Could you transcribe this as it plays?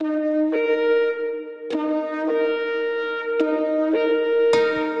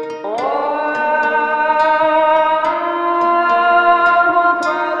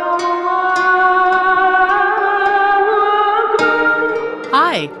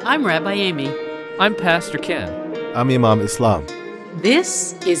Hi, I'm Rabbi Amy. I'm Pastor Ken. I'm Imam Islam.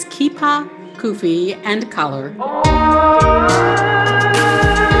 This is Kippah, Kufi, and Collar.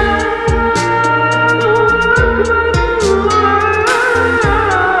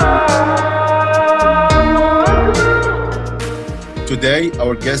 Today,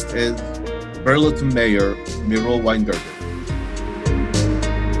 our guest is Burlington Mayor Miro Weinberger.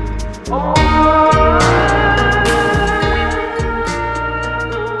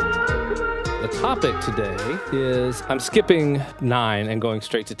 The topic today is, I'm skipping 9 and going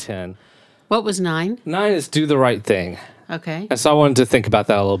straight to 10. What was 9? 9 is do the right thing. Okay. And so I wanted to think about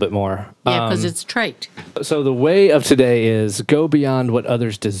that a little bit more. Yeah, because it's trite. So the way of today is go beyond what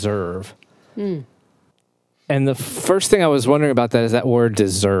others deserve. And the first thing I was wondering about that is that word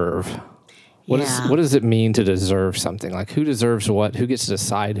deserve. What does it mean to deserve something? Like who deserves what? Who gets to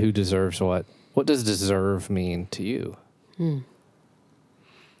decide who deserves what? What does deserve mean to you?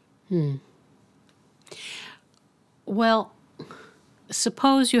 Well,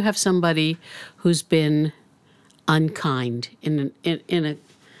 suppose you have somebody who's been unkind in a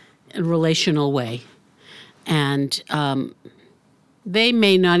relational way, and they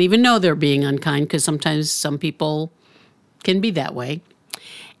may not even know they're being unkind because sometimes some people can be that way,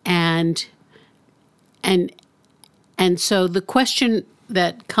 and so the question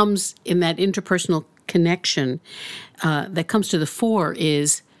that comes in that interpersonal connection that comes to the fore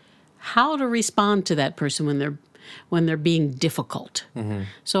is how to respond to that person when they're being difficult. Mm-hmm.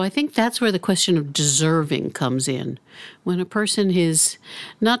 So I think that's where the question of deserving comes in. When a person is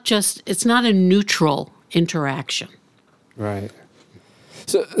it's not a neutral interaction. Right.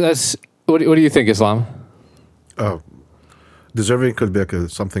 So that's, what do you think, Islam? Deserving could be like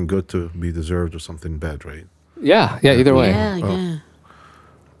something good to be deserved or something bad, right? Yeah, either way. Yeah.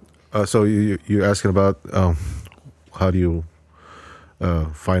 So you're asking about how do you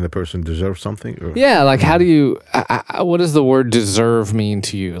find a person deserves something? Or? Yeah, like how do you, what does the word deserve mean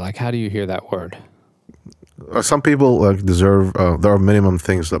to you? Like how do you hear that word? Some people deserve, there are minimum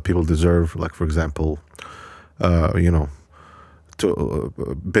things that people deserve, like for example,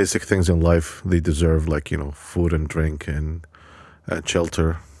 basic things in life they deserve, like, food and drink and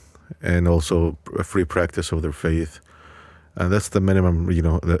shelter, and also a free practice of their faith. And that's the minimum,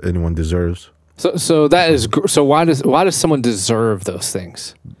 that anyone deserves. So that is so. Why does someone deserve those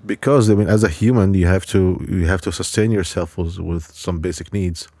things? Because as a human, you have to sustain yourself with some basic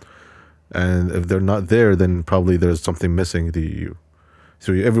needs, and if they're not there, then probably there's something missing to you.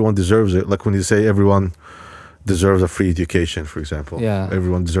 So everyone deserves it. Like when you say everyone deserves a free education, for example. Yeah.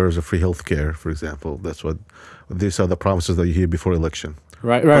 Everyone deserves a free health care, for example. These are the promises that you hear before election.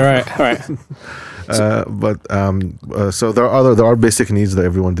 Right. So there are basic needs that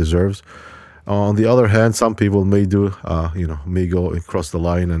everyone deserves. On the other hand, some people may may go across the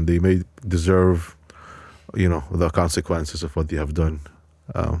line, and they may deserve, the consequences of what they have done.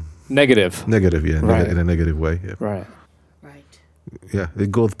 Negative, yeah, right. In a negative way. Yeah. Right. Yeah, it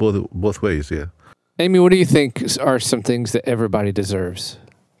goes both ways. Yeah. Amy, what do you think are some things that everybody deserves?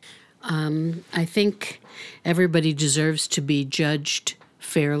 I think everybody deserves to be judged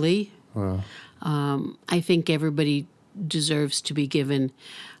fairly. Wow. I think everybody deserves to be given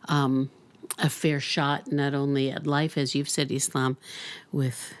a fair shot, not only at life, as you've said, Islam,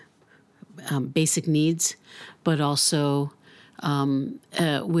 with basic needs, but also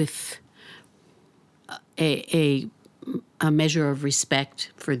with a measure of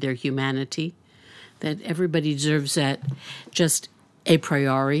respect for their humanity. That everybody deserves that just a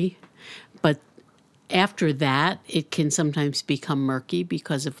priori. But after that, it can sometimes become murky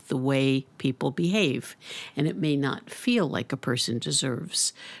because of the way people behave. And it may not feel like a person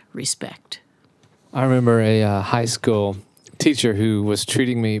deserves respect. I remember a high school teacher who was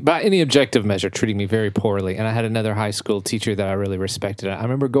treating me, by any objective measure, treating me very poorly. And I had another high school teacher that I really respected. I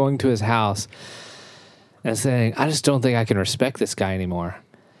remember going to his house and saying, I just don't think I can respect this guy anymore.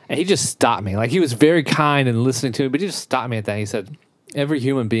 And he just stopped me. Like, he was very kind and listening to me, but he just stopped me at that. He said, every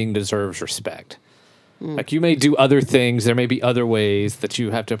human being deserves respect. Like, you may do other things. There may be other ways that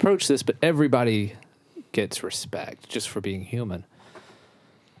you have to approach this, but everybody gets respect just for being human.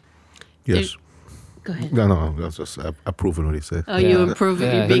 Yes. Go ahead. No, I was just approving what he said. Oh, you approve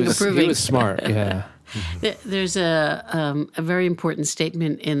it. You're being approving. He was smart, yeah. There's a very important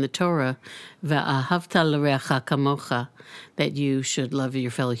statement in the Torah, "Ve'ahavta l'reacha kamocha," that you should love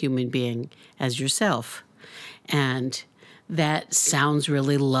your fellow human being as yourself. And that sounds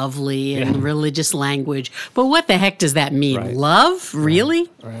really lovely and religious language. But what the heck does that mean? Right. Love?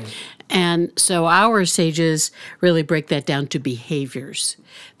 Really? Right. And so our sages really break that down to behaviors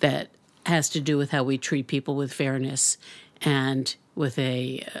that has to do with how we treat people with fairness and with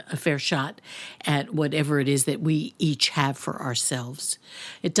a fair shot at whatever it is that we each have for ourselves.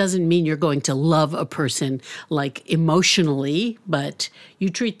 It doesn't mean you're going to love a person like emotionally, but you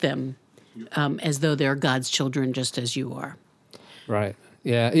treat them as though they're God's children, just as you are. Right.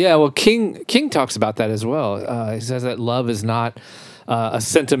 Yeah. Yeah. Well, King talks about that as well. He says that love is not a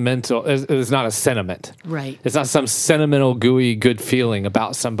sentimental. It's not a sentiment. Right. It's not some sentimental, gooey, good feeling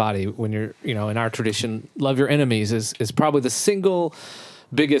about somebody. When you're, in our tradition, love your enemies is probably the single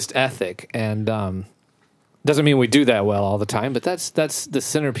biggest ethic, and doesn't mean we do that well all the time, but that's the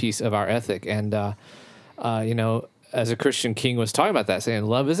centerpiece of our ethic. And as a Christian, King was talking about that, saying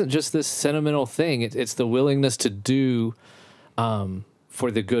love isn't just this sentimental thing. It's the willingness to do for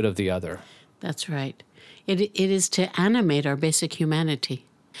the good of the other. That's right. It is to animate our basic humanity,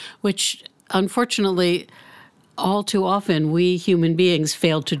 which unfortunately, all too often, we human beings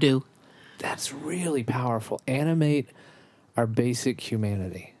fail to do. That's really powerful. Animate our basic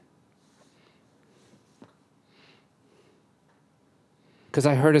humanity. Because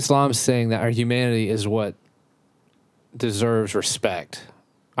I heard Islam saying that our humanity is what deserves respect.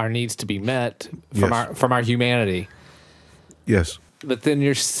 Our needs to be met from our humanity. Yes. But then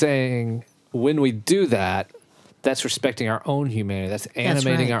you're saying when we do that, that's respecting our own humanity. That's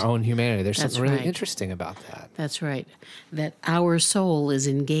animating our own humanity. There's something really interesting about that. That's right. That our soul is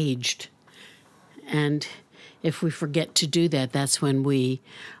engaged. And if we forget to do that, that's when we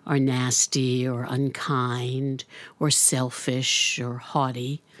are nasty or unkind or selfish or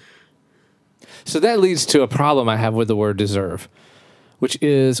haughty. So that leads to a problem I have with the word deserve, which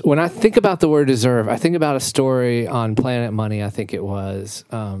is when I think about the word deserve, I think about a story on Planet Money, I think it was.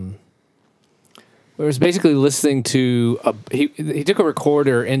 It was basically listening to he took a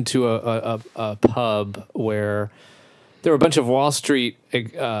recorder into a pub where there were a bunch of Wall Street.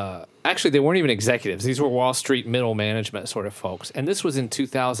 Actually, they weren't even executives. These were Wall Street middle management sort of folks. And this was in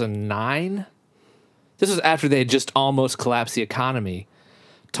 2009. This was after they had just almost collapsed the economy,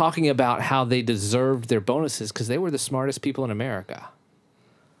 talking about how they deserved their bonuses because they were the smartest people in America.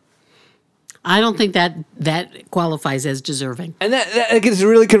 I don't think that qualifies as deserving. And that gets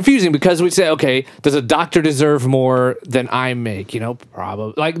really confusing because we say, okay, does a doctor deserve more than I make?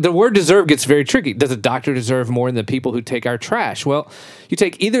 Probably. Like the word deserve gets very tricky. Does a doctor deserve more than the people who take our trash? Well, you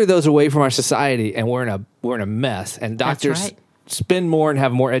take either of those away from our society and we're in a mess. And doctors spend more and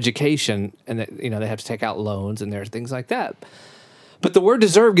have more education, and they have to take out loans and there's things like that. But the word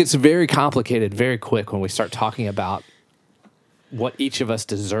deserve gets very complicated very quick when we start talking about what each of us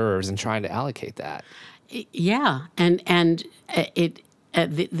deserves and trying to allocate that. Yeah, and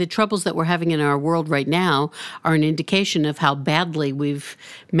the troubles that we're having in our world right now are an indication of how badly we've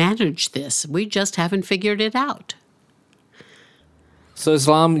managed this. We just haven't figured it out. So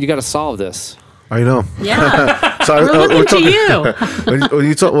Islam, you got to solve this. I know. Yeah. So we're looking to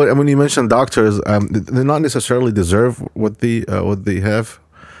you. when you mention doctors, they not necessarily deserve what they have,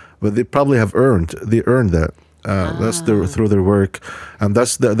 but they probably have earned. They earned that. That's through their work, and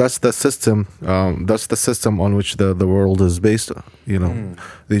that's the system. That's the system on which the world is based.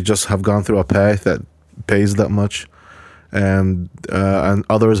 They just have gone through a path that pays that much, and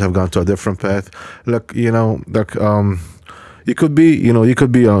others have gone to a different path. You could be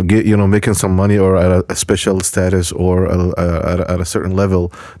making some money or at a special status or at a certain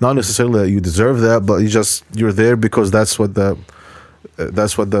level. Not necessarily that you deserve that, but you're there because that's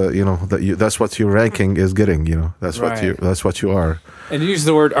what your ranking is getting. That's what you are. And you use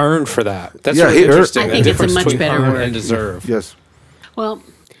the word earn for that. That's really interesting. I think it's a much better word. And deserve. Yes. Well,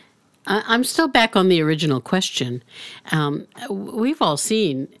 I'm still back on the original question. We've all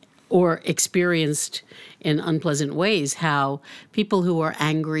seen or experienced in unpleasant ways how people who are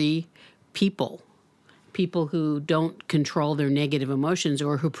angry people who don't control their negative emotions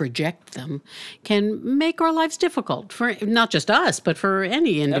or who project them can make our lives difficult for not just us, but for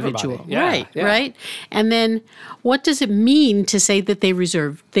any individual. Right. And then what does it mean to say that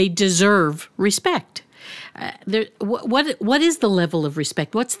they deserve respect? What is the level of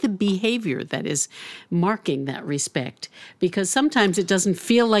respect? What's the behavior that is marking that respect? Because sometimes it doesn't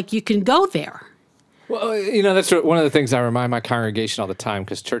feel like you can go there. Well, that's one of the things I remind my congregation all the time,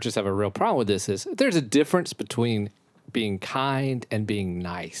 because churches have a real problem with this, is there's a difference between being kind and being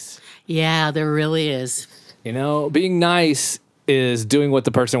nice. Yeah, there really is. Being nice is doing what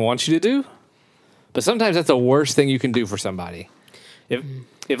the person wants you to do, but sometimes that's the worst thing you can do for somebody.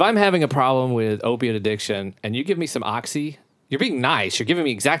 If I'm having a problem with opiate addiction and you give me some Oxy, you're being nice. You're giving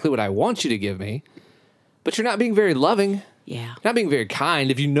me exactly what I want you to give me, but you're not being very loving. Yeah. Not being very kind.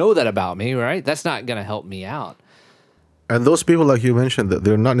 If you know that about me, right? That's not going to help me out. And those people, like you mentioned, that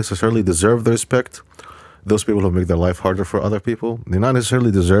they're not necessarily deserve the respect. those people who make their life harder for other people, they not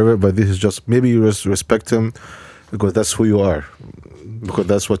necessarily deserve it, but this is just maybe you just respect them because that's who you are, because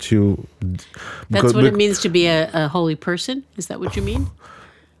that's what you. That's what it means to be a holy person. Is that what you mean?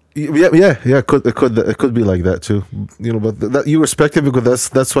 Yeah. It could be like that too. But that you respect it because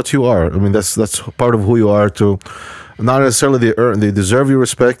that's what you are. I mean, that's part of who you are. To not necessarily they deserve your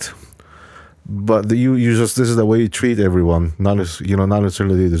respect, but you just this is the way you treat everyone. Not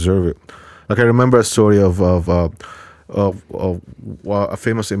necessarily they deserve it. Like I remember a story of a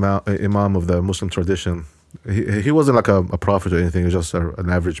famous imam of the Muslim tradition. He wasn't like a prophet or anything. He was just an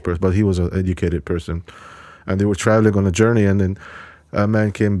average person, but he was an educated person, and they were traveling on a journey, and then a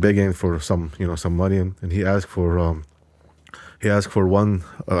man came begging for some money, and he asked for one let's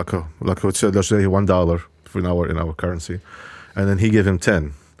say $1 in our currency, and then he gave him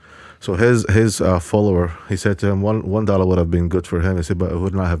 10. So his follower, he said to him, $1 would have been good for him. He said, but it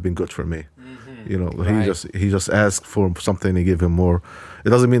would not have been good for me. Right. He just asked for something. He gave him more. It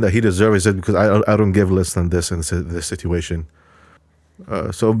doesn't mean that he deserves it. He said, because I don't give less than this in this situation.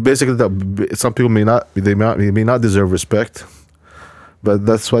 So basically, some people may not deserve respect, but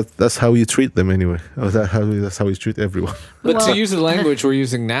that's how you treat them anyway. That's how you treat everyone. But to use the language we're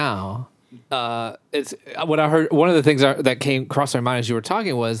using now, it's what I heard. One of the things that came across my mind as you were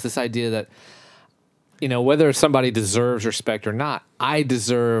talking was this idea that whether somebody deserves respect or not, I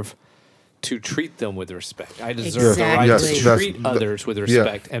deserve to treat them with respect. I deserve the right to treat others with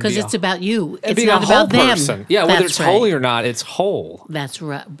respect. Because it's about you. It's not about them. Person. Yeah, whether it's holy or not, it's whole. That's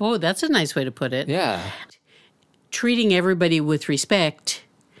right. Boy, that's a nice way to put it. Yeah. Treating everybody with respect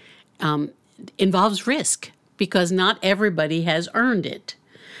involves risk because not everybody has earned it.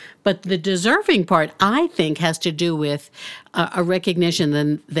 But the deserving part, I think, has to do with a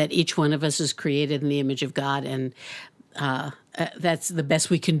recognition that each one of us is created in the image of God, and that's the best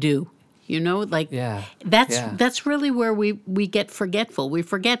we can do. That's really where we get forgetful. We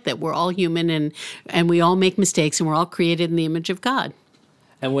forget that we're all human and we all make mistakes and we're all created in the image of God.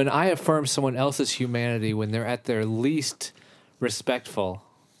 And when I affirm someone else's humanity when they're at their least respectful,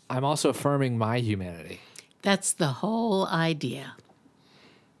 I'm also affirming my humanity. That's the whole idea.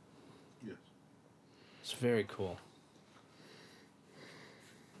 Yes. It's very cool.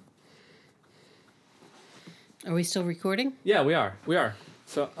 Are we still recording? Yeah, we are.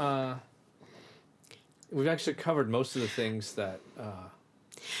 So we've actually covered most of the things that.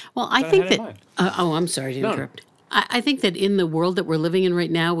 Well, I think that. I'm sorry to interrupt. I think that in the world that we're living in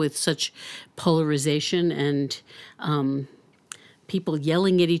right now, with such polarization and people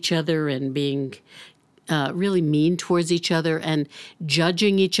yelling at each other and being really mean towards each other and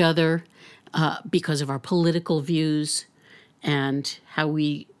judging each other because of our political views and how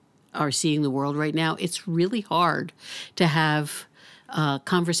we are seeing the world right now, it's really hard to have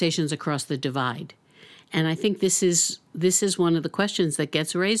conversations across the divide. And I think this is one of the questions that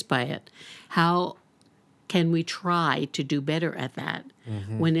gets raised by it. How can we try to do better at that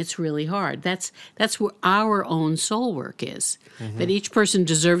when it's really hard? That's where our own soul work is. That each person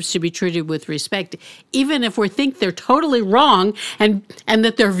deserves to be treated with respect, even if we think they're totally wrong and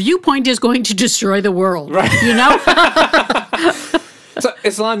that their viewpoint is going to destroy the world. Right. So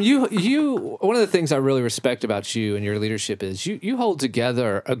Islam, you one of the things I really respect about you and your leadership is you hold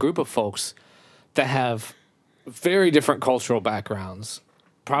together a group of folks that have very different cultural backgrounds,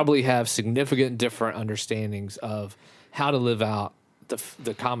 probably have significant different understandings of how to live out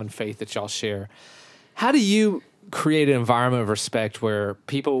the common faith that y'all share. How do you create an environment of respect where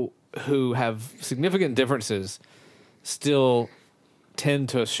people who have significant differences still tend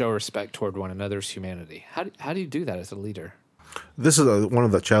to show respect toward one another's humanity? How do you do that as a leader? This is one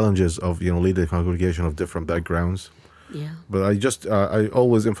of the challenges of leading a congregation of different backgrounds. Yeah. But I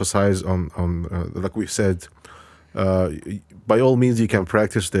always emphasize on like we said, by all means you can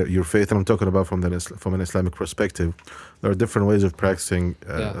practice your faith, and I'm talking about from an Islamic perspective. There are different ways of practicing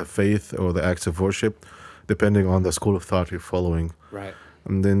faith or the acts of worship, depending on the school of thought you're following. Right.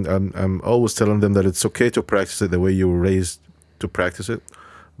 And then I'm always telling them that it's okay to practice it the way you were raised to practice it,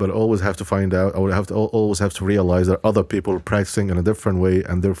 but always have to find out, or always have to realize that other people are practicing in a different way,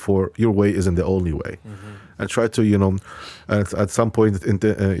 and therefore your way isn't the only way. And try to, at some point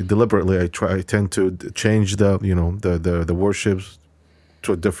deliberately, I tend to change the worships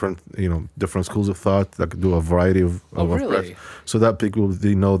to a different schools of thought, like do a variety of really? So that people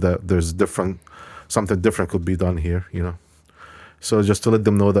they know that there's something different could be done here, So just to let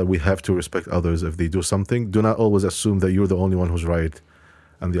them know that we have to respect others if they do something. Do not always assume that you're the only one who's right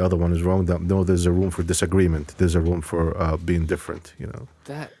and the other one is wrong. No, there's a room for disagreement. There's a room for being different,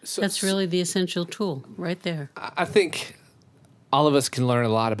 That's really the essential tool right there. I think all of us can learn a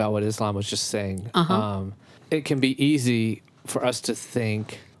lot about what Islam was just saying. It can be easy for us to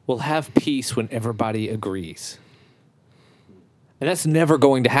think we'll have peace when everybody agrees. And that's never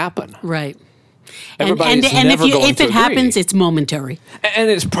going to happen. Right. Everybody's and never going if to it agree. happens, it's momentary. And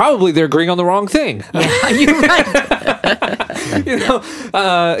it's probably they're agreeing on the wrong thing. Yeah, you're right.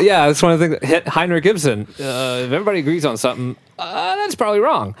 That's one of the things that hit Heinrich Ibsen. If everybody agrees on something, that's probably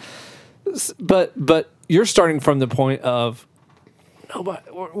wrong. But you're starting from the point of, no,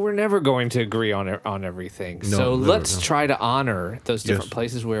 but we're never going to agree on everything. No, so never, let's no. try to honor those different Yes.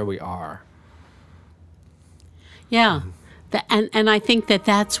 places where we are. Yeah. And I think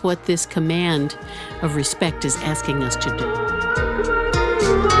that's what this command of respect is asking us to do.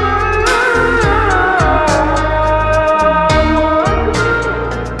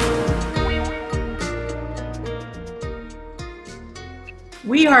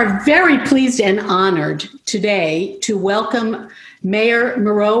 We are very pleased and honored today to welcome Mayor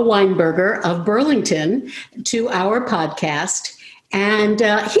Miro Weinberger of Burlington to our podcast. And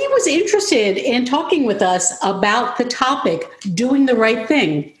he was interested in talking with us about the topic, doing the right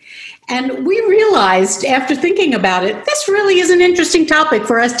thing. And we realized after thinking about it, this really is an interesting topic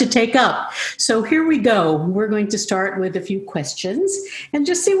for us to take up. So here we go. We're going to start with a few questions and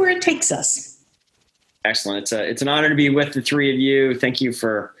just see where it takes us. Excellent. It's an honor to be with the three of you. Thank you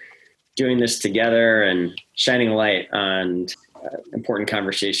for doing this together and shining a light on important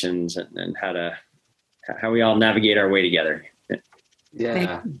conversations and how we all navigate our way together.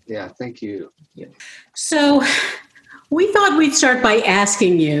 Thank you. So we thought we'd start by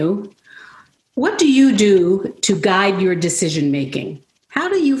asking you, what do you do to guide your decision making? How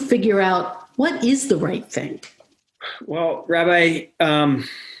do you figure out what is the right thing? Well, Rabbi,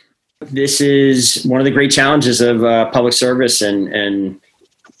 this is one of the great challenges of public service and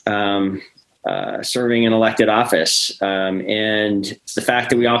serving an elected office. And the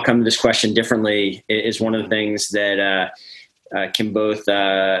fact that we all come to this question differently is one of the things that can both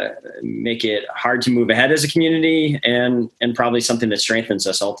make it hard to move ahead as a community and probably something that strengthens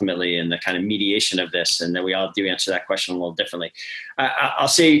us ultimately in the kind of mediation of this, and that we all do answer that question a little differently. I'll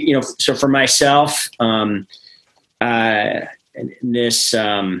say, so for myself, this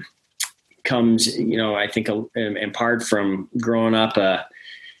comes, I think in part from growing up a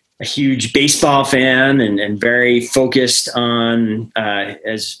huge baseball fan and very focused on,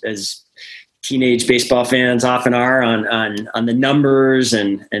 as teenage baseball fans often are, on the numbers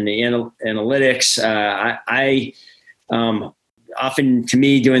and the analytics. I often, to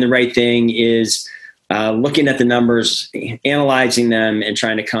me, doing the right thing is looking at the numbers, analyzing them, and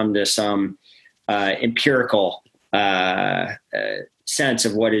trying to come to some empirical sense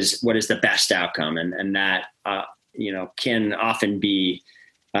of what is the best outcome, and that can often be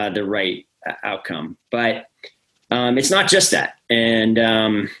the right outcome. But it's not just that,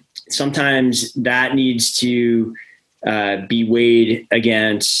 and sometimes that needs to be weighed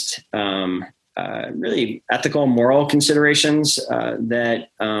against really ethical, moral considerations that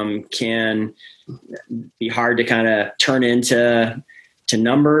can be hard to kind of turn into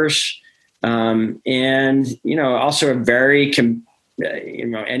numbers. And also a very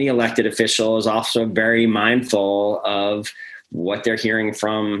any elected official is also very mindful of what they're hearing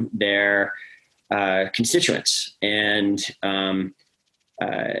from their constituents. And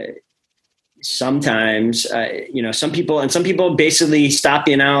sometimes, some people basically stop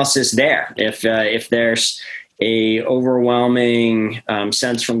the analysis there. If there's a overwhelming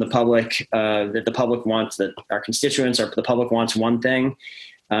sense from the public that the public wants, that our constituents or the public wants one thing,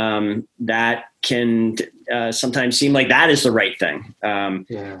 that can sometimes seem like that is the right thing.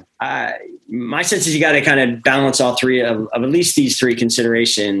 My sense is you got to kind of balance all three of at least these three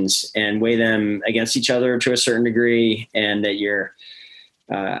considerations and weigh them against each other to a certain degree. And that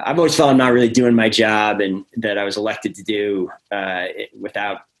I've always felt I'm not really doing my job and that I was elected to do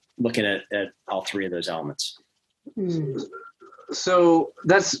without looking at all three of those elements. So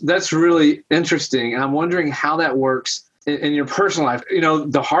that's really interesting. And I'm wondering how that works in your personal life.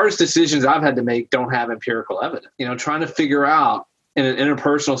 The hardest decisions I've had to make don't have empirical evidence. Trying to figure out in an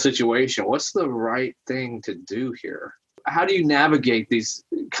interpersonal situation, what's the right thing to do here? How do you navigate these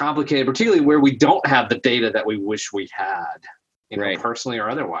complicated, particularly where we don't have the data that we wish we had, right, personally or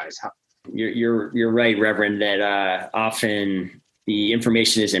otherwise? You're right, Reverend, that often the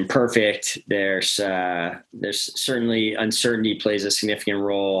information is imperfect. There's certainly uncertainty plays a significant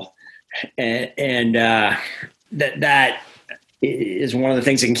role, and that is one of the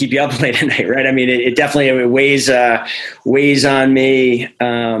things that can keep you up late at night, right? I mean, it definitely weighs on me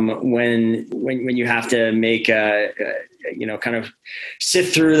when you have to make kind of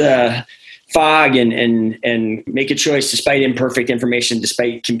sift through fog and make a choice despite imperfect information,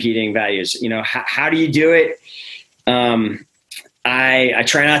 despite competing values. How do you do it? I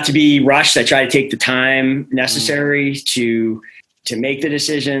try not to be rushed. I try to take the time necessary to make the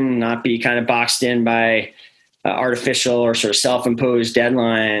decision, not be kind of boxed in by artificial or sort of self-imposed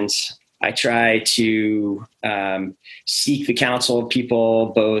deadlines. I try to seek the counsel of people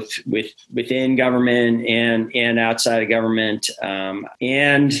both within government and outside of government.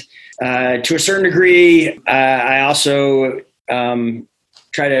 And to a certain degree, I also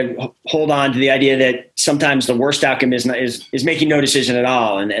try to hold on to the idea that sometimes the worst outcome is making no decision at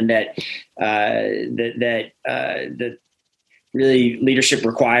all, and that really leadership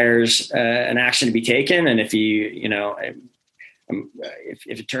requires an action to be taken. And if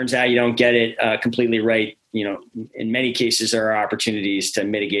if it turns out you don't get it completely right, in many cases there are opportunities to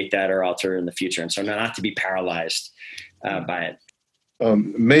mitigate that or alter in the future. And so not to be paralyzed by it.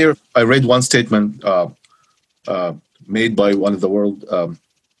 Mayor, I read one statement made by one of the world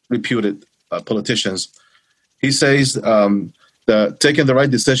reputed politicians. He says that taking the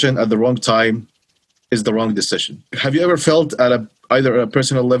right decision at the wrong time is the wrong decision. Have you ever felt at either a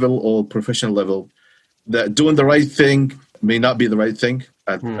personal level or professional level that doing the right thing may not be the right thing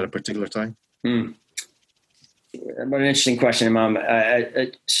at a particular time? What an interesting question, Imam.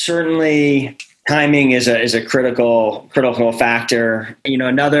 Certainly, timing is a critical factor.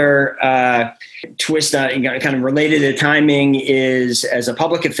 Another twist kind of related to timing is, as a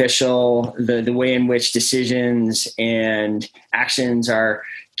public official, the way in which decisions and actions are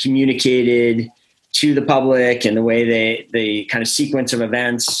communicated to the public and the way the kind of sequence of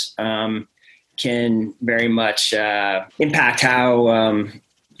events can very much impact how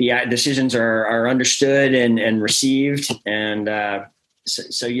the decisions are understood and received. And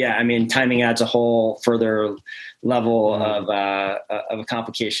so yeah, I mean, timing adds a whole further level of a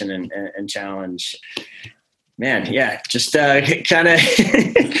complication and challenge. Man, yeah, just kind of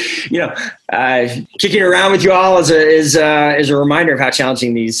kicking around with you all is a reminder of how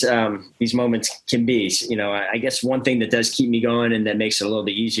challenging these moments can be. I guess one thing that does keep me going and that makes it a little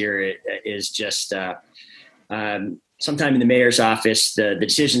bit easier is just sometime in the mayor's office, the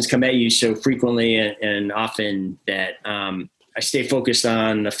decisions come at you so frequently and often that I stay focused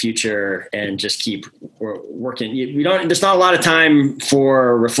on the future and just keep working. There's not a lot of time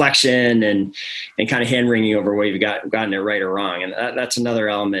for reflection and kind of hand wringing over whether you've gotten it right or wrong. And that's another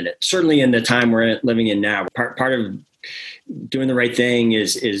element. Certainly in the time we're living in now, part of doing the right thing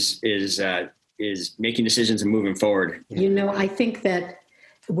is making decisions and moving forward. I think that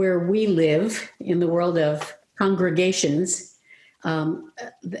where we live in the world of congregations,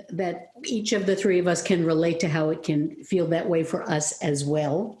 that each of the three of us can relate to how it can feel that way for us as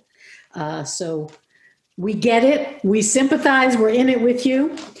well. So we get it, we sympathize, we're in it with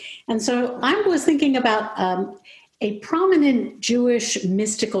you. And so I was thinking about a prominent Jewish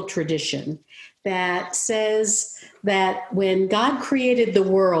mystical tradition that says that when God created the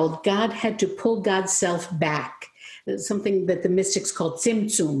world, God had to pull God's self back. It's something that the mystics called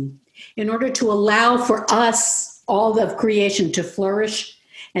tzimtzum, in order to allow for us, all of creation, to flourish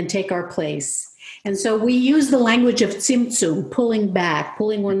and take our place. And so we use the language of tzimtzum, pulling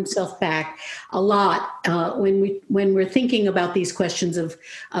oneself back, a lot when we're thinking about these questions of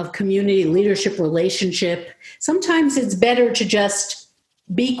community, leadership, relationship. Sometimes it's better to just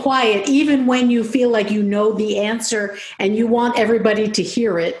be quiet, even when you feel like you know the answer and you want everybody to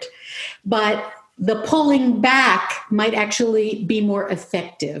hear it. But the pulling back might actually be more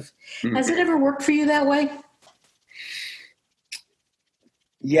effective. Mm-hmm. Has it ever worked for you that way?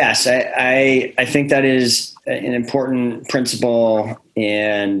 Yes, I think that is an important principle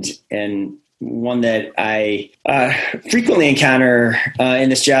and one that I frequently encounter in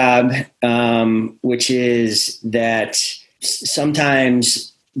this job, which is that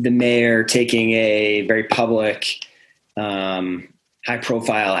sometimes the mayor taking a very public,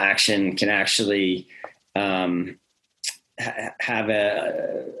 high-profile action can actually have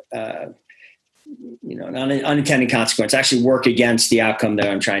an unintended consequence, actually work against the outcome that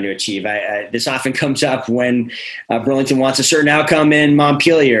I'm trying to achieve. This often comes up when Burlington wants a certain outcome in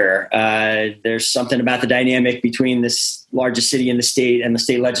Montpelier. There's something about the dynamic between this largest city in the state and the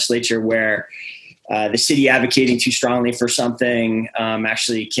state legislature where the city advocating too strongly for something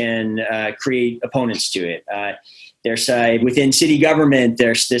actually can create opponents to it. There's within city government,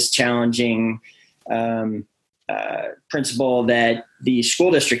 there's this challenging principle that the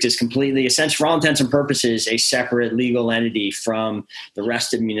school district is completely, essentially for all intents and purposes, a separate legal entity from the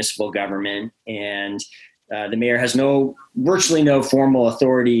rest of municipal government. And the mayor has virtually no formal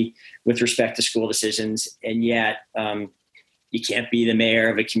authority with respect to school decisions. And yet you can't be the mayor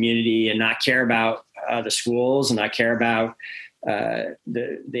of a community and not care about the schools and not care about the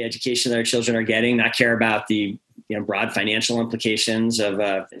education that our children are getting, not care about the broad financial implications of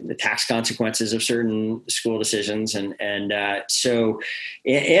the tax consequences of certain school decisions, and the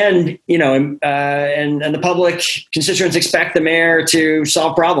public constituents expect the mayor to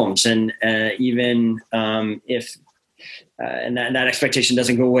solve problems, and even if that expectation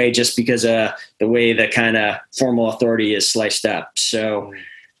doesn't go away just because of the way the kind of formal authority is sliced up. So,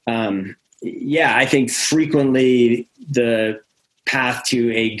 I think frequently the path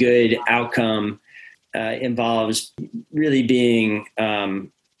to a good outcome involves really being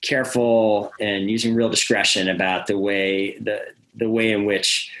careful and using real discretion about the way in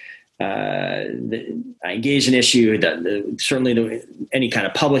which I engage an issue. Certainly, any kind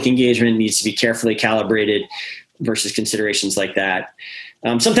of public engagement needs to be carefully calibrated versus considerations like that.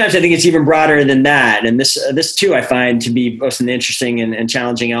 Sometimes I think it's even broader than that, and this too I find to be both an interesting and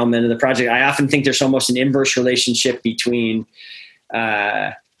challenging element of the project. I often think there's almost an inverse relationship between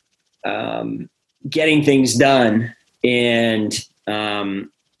getting things done and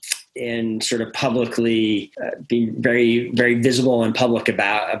sort of publicly being very, very visible and public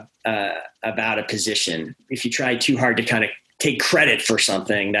about a position. If you try too hard to kind of take credit for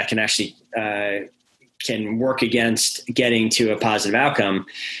something, that can actually can work against getting to a positive outcome.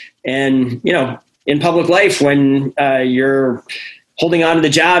 And in public life, when you're holding on to the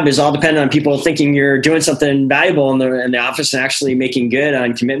job is all dependent on people thinking you're doing something valuable in the office and actually making good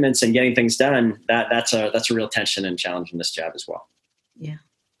on commitments and getting things done. That's a real tension and challenge in this job as well. Yeah.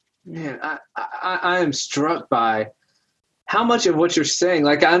 Man, I am struck by how much of what you're saying,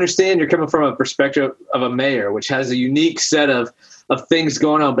 like I understand you're coming from a perspective of a mayor, which has a unique set of things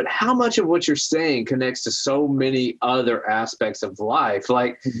going on, but how much of what you're saying connects to so many other aspects of life?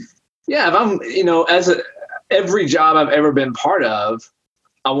 Like, yeah, if I'm, every job I've ever been part of,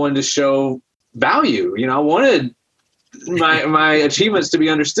 I wanted to show value. I wanted my achievements to be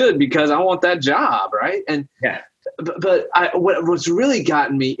understood because I want that job, right? And yeah, but what's really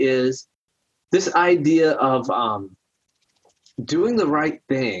gotten me is this idea of doing the right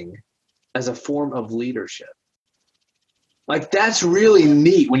thing as a form of leadership. Like, that's really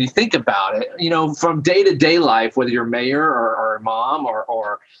neat when you think about it. From day to day life, whether you're mayor or mom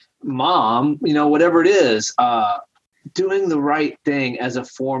or mom, whatever it is, doing the right thing as a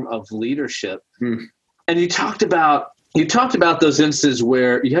form of leadership. And you talked about those instances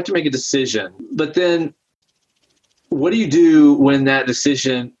where you have to make a decision, but then what do you do when that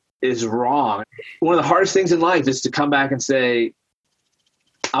decision is wrong? One of the hardest things in life is to come back and say,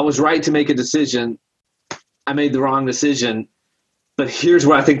 I was right to make a decision. I made the wrong decision, but here's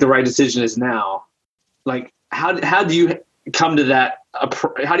what I think the right decision is now. Like, how do you come to that?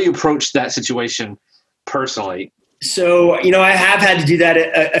 How do you approach that situation personally? So, I have had to do that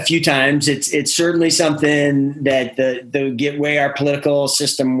a few times. It's certainly something that the way our political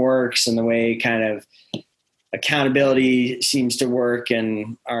system works and the way kind of accountability seems to work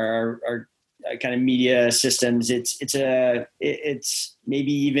and our kind of media systems. It's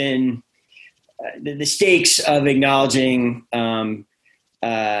maybe even the stakes of acknowledging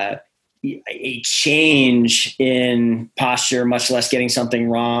a change in posture, much less getting something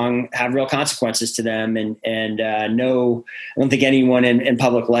wrong, have real consequences to them. And no, I don't think anyone in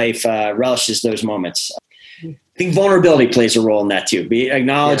public life relishes those moments. I think vulnerability plays a role in that too.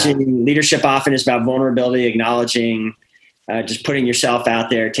 Acknowledging leadership often is about vulnerability, acknowledging just putting yourself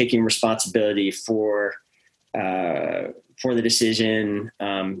out there, taking responsibility for the decision.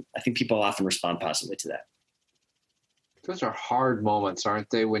 I think people often respond positively to that. Those are hard moments,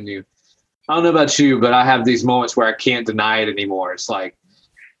 aren't they? When I don't know about you, but I have these moments where I can't deny it anymore. It's like,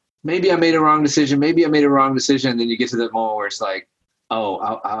 maybe I made a wrong decision. And then you get to that moment where it's like, oh,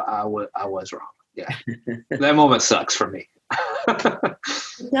 I was wrong. Yeah. That moment sucks for me.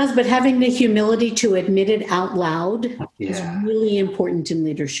 It does, but having the humility to admit it out loud is really important in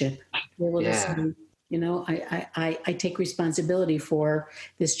leadership. I take responsibility for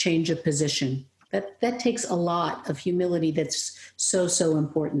this change of position. That takes a lot of humility. That's so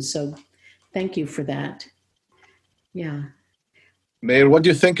important. So thank you for that. Yeah. Mayor, what do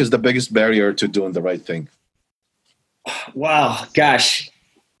you think is the biggest barrier to doing the right thing? Wow, gosh.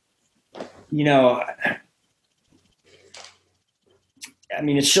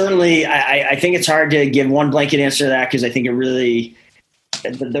 It's certainly, I think it's hard to give one blanket answer to that because I think it really,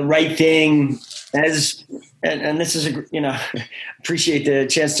 the right thing as, and this is, appreciate the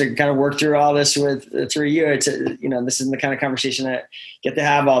chance to kind of work through all this through you. It's, this is the kind of conversation that I get to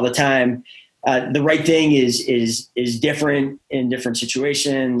have all the time. The right thing is different in different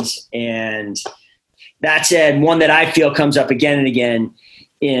situations. And, That said, one that I feel comes up again and again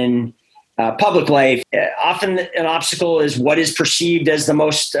in public life, often an obstacle is what is perceived as the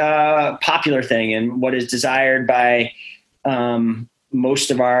most popular thing and what is desired by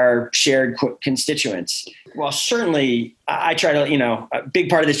most of our shared constituents. Well, certainly I try to, a big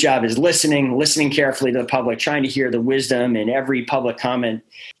part of this job is listening carefully to the public, trying to hear the wisdom in every public comment.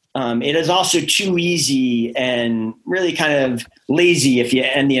 It is also too easy and really kind of lazy if you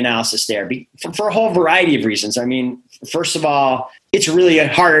end the analysis there for a whole variety of reasons. I mean, first of all, it's really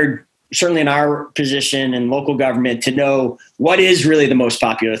hard, certainly in our position in local government, to know what is really the most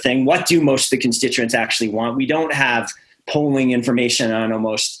popular thing. What do most of the constituents actually want? We don't have polling information on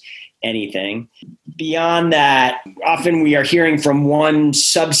almost anything. Beyond that, often we are hearing from one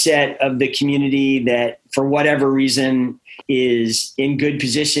subset of the community that for whatever reason is in good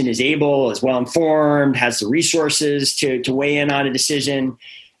position, is able, is well informed, has the resources to weigh in on a decision,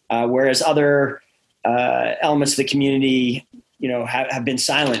 whereas other elements of the community, have been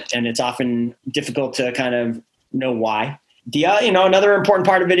silent, and it's often difficult to kind of know why. Another important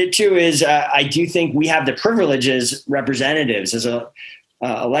part of it too is I do think we have the privilege as representatives, as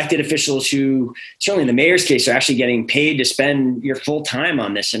elected officials who, certainly in the mayor's case, are actually getting paid to spend your full time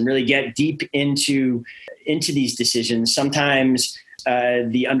on this and really get deep into these decisions. Sometimes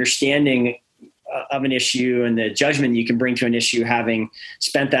the understanding of an issue and the judgment you can bring to an issue, having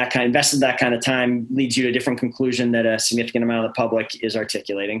invested that kind of time, leads you to a different conclusion that a significant amount of the public is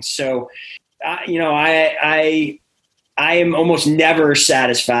articulating. So, I am almost never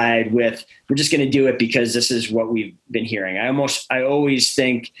satisfied with, we're just going to do it because this is what we've been hearing. I always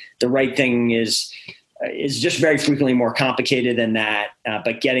think the right thing is just very frequently more complicated than that.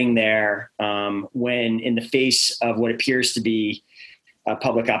 But getting there when in the face of what appears to be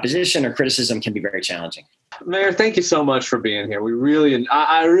public opposition or criticism can be very challenging. Mayor, thank you so much for being here.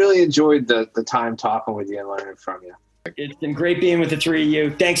 I really enjoyed the time talking with you and learning from you. It's been great being with the three of you.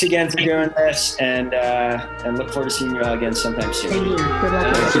 Thanks again for doing this, and look forward to seeing you all again sometime soon. Thank you. Good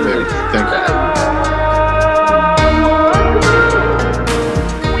luck. Thank you.